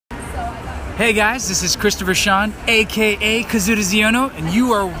Hey guys, this is Christopher Sean, aka Kazuda Ziono, and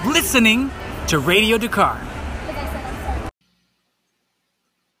you are listening to Radio Dakar.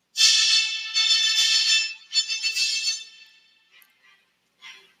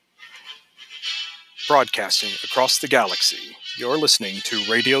 Broadcasting across the galaxy, you're listening to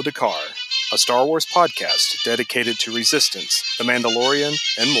Radio Dakar, a Star Wars podcast dedicated to Resistance, The Mandalorian,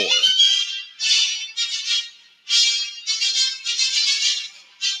 and more.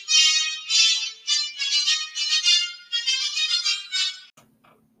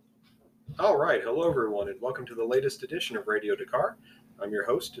 All right, hello everyone, and welcome to the latest edition of Radio Dakar. I'm your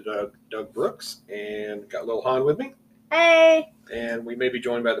host, Doug Brooks, and got Lil Han with me. Hey! And we may be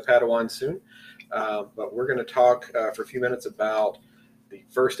joined by the Padawan soon, but we're going to talk for a few minutes about the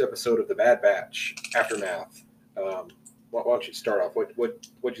first episode of The Bad Batch, Aftermath. Why don't you start off?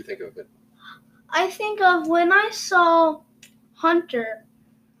 What'd you think of it? I think of when I saw Hunter,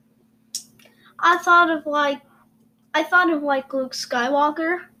 I thought of like Luke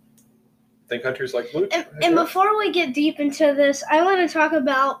Skywalker. Think Hunter's like Luke? And before we get deep into this, I want to talk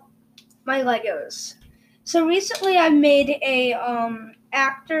about my Legos. So recently I made a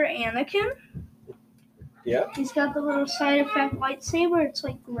actor Anakin. Yeah. He's got the little side effect lightsaber. It's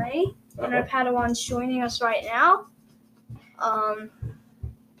like gray. And our Padawan's joining us right now.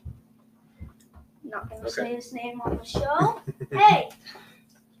 Not gonna say his name on the show. Hey!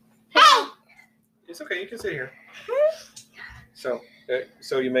 Hey! It's okay. You can sit here. So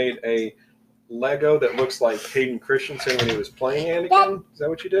you made a Lego that looks like Hayden Christensen when he was playing Anakin? Is that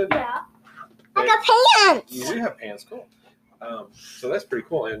what you did? Yeah. I got pants. You do have pants. Cool. So that's pretty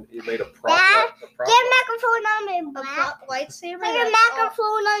cool. And you made a prop. Dad, a prop get a microphone on my A lap. lightsaber. Put a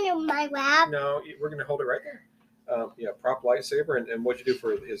microphone on my lap. No, we're going to hold it right there. Prop lightsaber. And what'd you do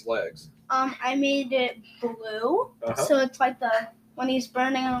for his legs? I made it blue. Uh-huh. So it's like when he's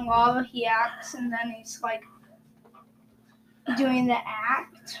burning in lava, he acts, and then he's like doing the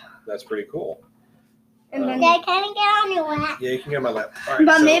act. That's pretty cool. And then, Dad, can I get on your lap? Yeah, you can get on my lap. All right,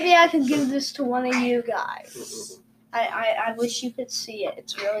 but so, maybe I could give this to one of you guys. I wish you could see it.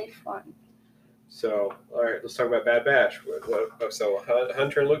 It's really fun. So, all right, let's talk about Bad Batch. So,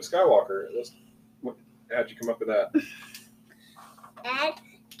 Hunter and Luke Skywalker. How'd you come up with that? Dad,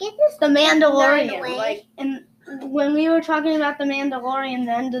 get this. The Mandalorian, away. like, and when we were talking about the Mandalorian,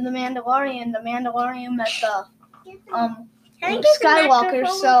 the end of the Mandalorian met the Can I Luke get the Skywalker.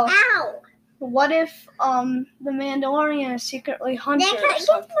 microphone So, out? what if the Mandalorian is secretly Hunter Dad, can I or get the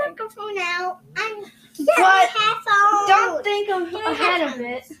something? microphone out? I'm But headphones. don't think ahead of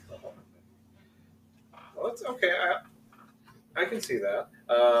it. Well, that's okay. I can see that.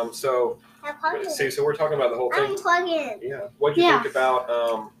 So we're talking about the whole thing. Unplug it. Yeah. What'd you think about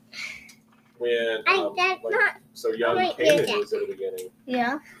when young Wait, Kanan yeah. was at the beginning?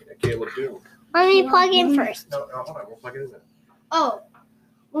 Yeah. Caleb Doom. Let me plug in first. No, hold on. We'll plug it in there. Oh.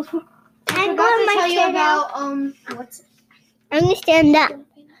 I I'm forgot going to tell you stand up. about what's it? I'm gonna stand up.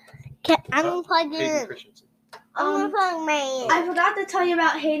 I'm gonna plug Hayden in. Christensen. I'm gonna plug my I forgot to tell you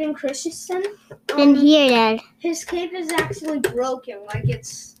about Hayden Christensen. in here, Dad. His cape is actually broken. Like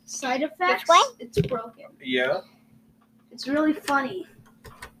its side effects, way? it's broken. Yeah. It's really funny.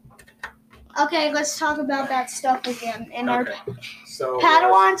 Okay, let's talk about that stuff again. And our So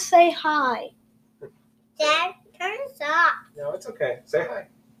Padawan say hi. Dad, turn this off. No, it's okay. Say hi.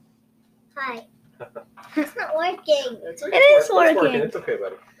 Hi. It's not working. It's okay. It is It's working. It's okay,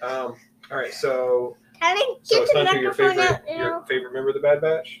 buddy. All right. So Can I so get it's the Hunter, your microphone favorite out now? your favorite member of the Bad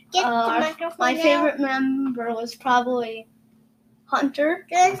Batch? Get the microphone My out. favorite member was probably Hunter.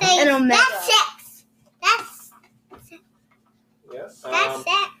 Gonna say, and Omega. that's sex. Yeah. That's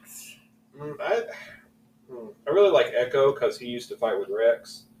sex. I really like Echo because he used to fight with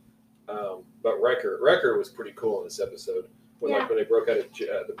Rex. But Wrecker was pretty cool in this episode. When they broke out of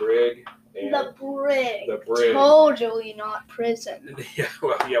the brig. And The brig. The brig. Totally not prison.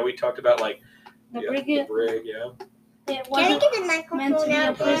 Yeah, we talked about The brig. the brig, yeah. It Can I wasn't get the meant to microphone be a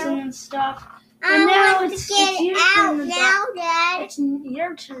out prison now? and stuff. I And now want it's to get your it out turn to now, Dad. It's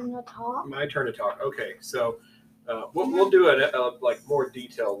your turn to talk. My turn to talk. Okay, so we'll do it like more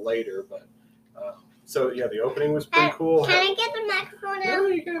detail later, but the opening was pretty cool. Can I get the microphone No,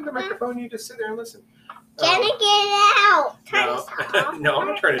 out? you get in the microphone. You just sit there and listen. Can I get it out? Turn No, this off. no, I'm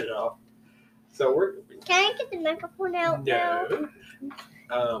not turning it off. So Can I get the microphone out now?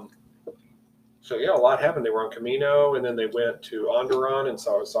 no. A lot happened. They were on Camino, and then they went to Onderon and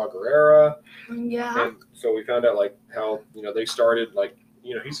saw Gerrera. Yeah. And so we found out how they started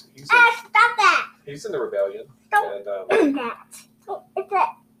he's Stop that! he's in the rebellion. Don't And eat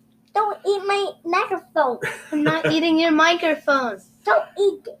that. Don't eat my microphone. I'm not eating your microphone. Don't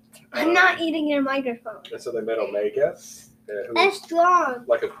eat it. I'm not eating your microphone. And so they met Omega, who That's was strong.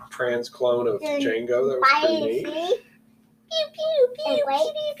 like a trans clone of Django. That was pretty neat. Pew, pew, pew,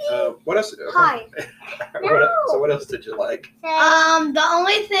 pew, pew. What else? Okay. Hi. So what else did you like? The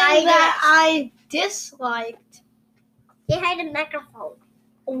only thing that I disliked They had a microphone.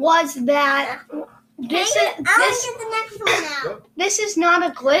 was that this the microphone now. this is not a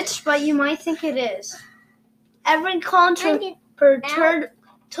glitch, but you might think it is. Every clone took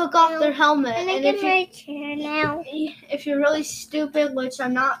off their helmet, Can I and get my chair now? if you're really stupid, which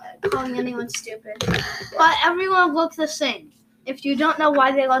I'm not calling anyone stupid, but everyone looked the same. If you don't know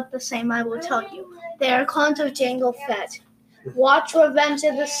why they look the same, I will tell you. They are clones of Jango Fett. Watch Revenge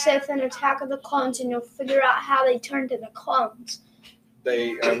of the Sith and Attack of the Clones, and you'll figure out how they turned into clones.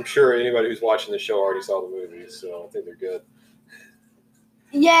 I'm sure anybody who's watching the show already saw the movies, so I think they're good.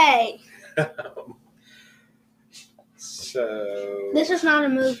 Yay! So This is not a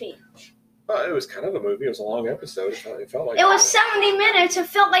movie. well, it was kind of a movie. It was a long episode. It felt like It was 70 minutes. It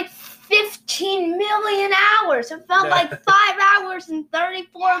felt like 15 million hours. It felt like 5 hours and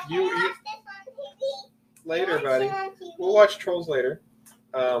 34 you later, buddy. We'll watch Trolls later.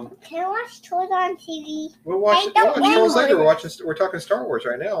 Can I watch Toys on TV? We'll watch Trolls later. We're talking Star Wars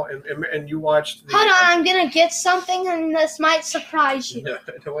right now, and you watched. Hold on, I'm gonna get something, and this might surprise you. No,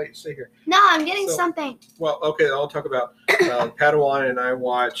 wait, stay here. No, I'm getting something. Well, okay, I'll talk about Padawan and I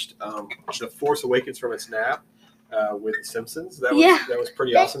watched The Force Awakens from its nap with The Simpsons. That was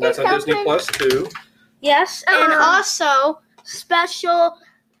pretty awesome. That's on Disney Plus too. Yes, and also special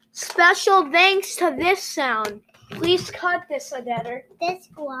thanks to this sound. Please cut this, editor. This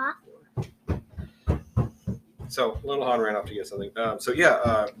block. So Little Han ran off to get something.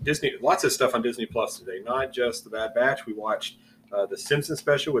 Disney, lots of stuff on Disney Plus today. Not just The Bad Batch. We watched the Simpsons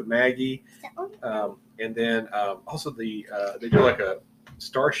special with Maggie, and then also they do like a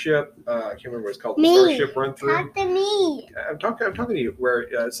Starship. I can't remember what it's called. The Starship Run Through. Talk to me. I'm talking to you. Where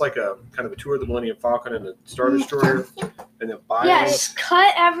it's like a kind of a tour of the Millennium Falcon and the Star Destroyer, and then Bio. Yes,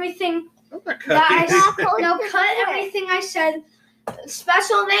 cut everything. I'm not cutting. Cut everything I said.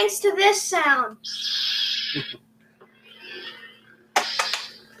 Special thanks to this sound.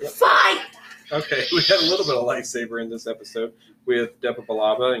 Fight! Okay, we had a little bit of lightsaber in this episode with Depa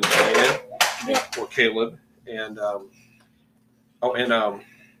Billaba and Kanan, or Caleb, and the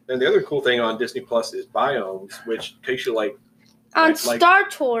other cool thing on Disney Plus is Biomes, which takes you like Star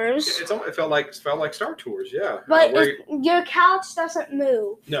Tours. It felt like Star Tours, yeah. But your couch doesn't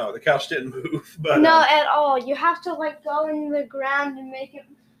move. No, the couch didn't move. But, no, at all. You have to go in the ground and make it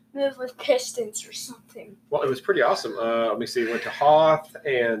move with pistons or something. Well, it was pretty awesome. Let me see. Went to Hoth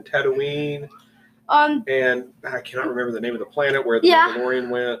and Tatooine. And I cannot remember the name of the planet where the Mandalorian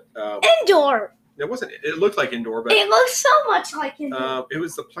went. Endor. It looked like Endor, but it looks so much like Endor. It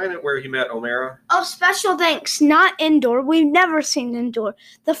was the planet where he met Omera. Oh, special thanks, not Endor. We've never seen Endor.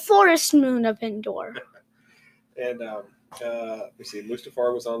 The forest moon of Endor. And let me see,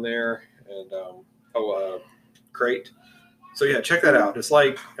 Mustafar was on there, and Crate. So yeah, check that out. It's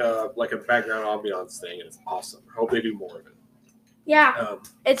like a background ambiance thing, and it's awesome. I hope they do more of it. Yeah,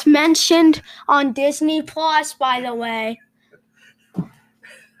 it's mentioned on Disney Plus, by the way.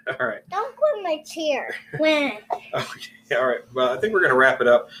 All right. Don't put my chair. When? Okay. All right. Well, I think we're going to wrap it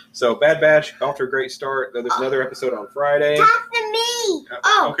up. So, Bad Batch, off to a great start. There's another episode on Friday. Talk to me.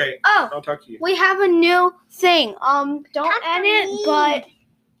 Okay. I'll talk to you. We have a new thing. Don't end it, but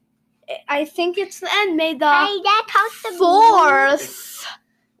I think it's the end. May the 4th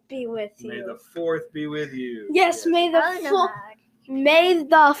be with you. May the 4th be with you. Yes, may the 4th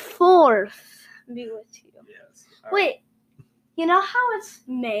be with you. Yes. Wait. You know how it's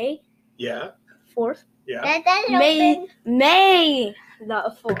May? Yeah. 4th? Yeah. May the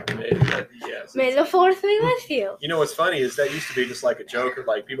 4th. Yes. May the 4th be with you. You know what's funny is that used to be just like a joke, of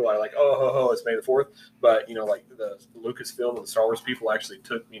like people are like, oh, ho, ho, it's May the 4th. But, like the Lucasfilm and the Star Wars people actually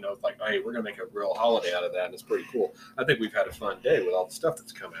took, like, hey, we're going to make a real holiday out of that. And it's pretty cool. I think we've had a fun day with all the stuff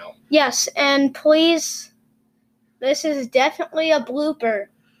that's come out. Yes. And please, this is definitely a blooper.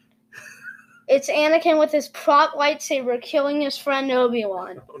 It's Anakin with his prop lightsaber killing his friend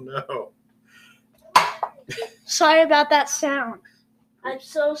Obi-Wan. Oh, no. Sorry about that sound. I'm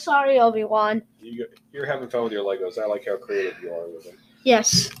so sorry, Obi-Wan. You're having fun with your Legos. I like how creative you are with them.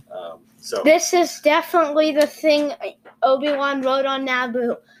 Yes. So this is definitely the thing Obi-Wan wrote on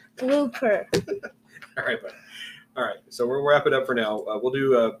Naboo. Blooper. All right, bud. All right. So we'll wrap it up for now. We'll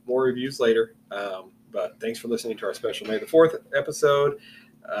do more reviews later. But thanks for listening to our special May the 4th episode.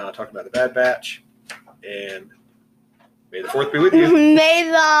 Talking about the Bad Batch, and may the 4th be with you. May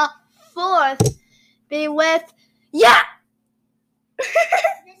the 4th be with ya. This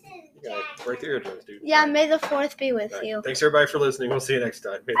is Break the eardrums, dude. Yeah, may the fourth be with All right. you. Thanks everybody for listening. We'll see you next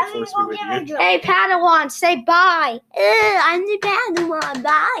time. May the force be with you. Hey, Padawan, say bye. I'm the Padawan.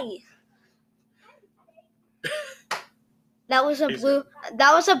 Bye. That was a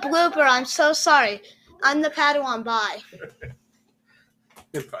blooper. I'm so sorry. I'm the Padawan. Bye.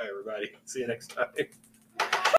 Bye, everybody. See you next time.